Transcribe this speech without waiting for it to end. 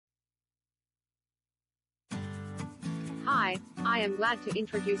Hi, I am glad to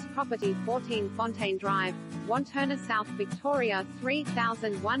introduce property 14 Fonteyn Drive, Wantirna, South Victoria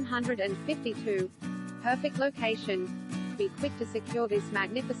 3152. Perfect location. Be quick to secure this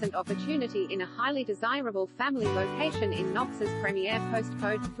magnificent opportunity in a highly desirable family location in Knox's premier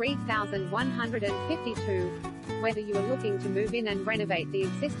postcode 3152. Whether you are looking to move in and renovate the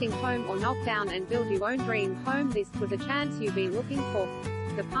existing home or knock down and build your own dream home, this was the chance you've been looking for.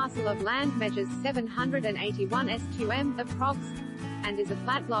 The parcel of land measures 781 sqm approx. And is a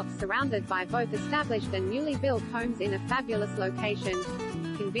flat block surrounded by both established and newly built homes in a fabulous location.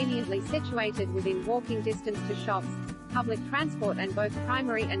 Conveniently situated within walking distance to shops, public transport and both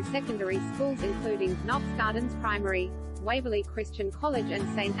primary and secondary schools including Knox Gardens Primary, Waverley Christian College and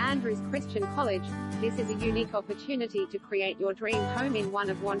St Andrews Christian College, this is a unique opportunity to create your dream home in one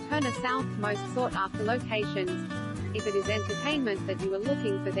of Wantirna South's most sought-after locations. If it is entertainment that you are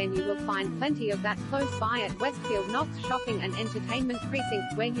looking for, then you will find plenty of that close by at Westfield Knox Shopping and Entertainment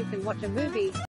Precinct, where you can watch a movie,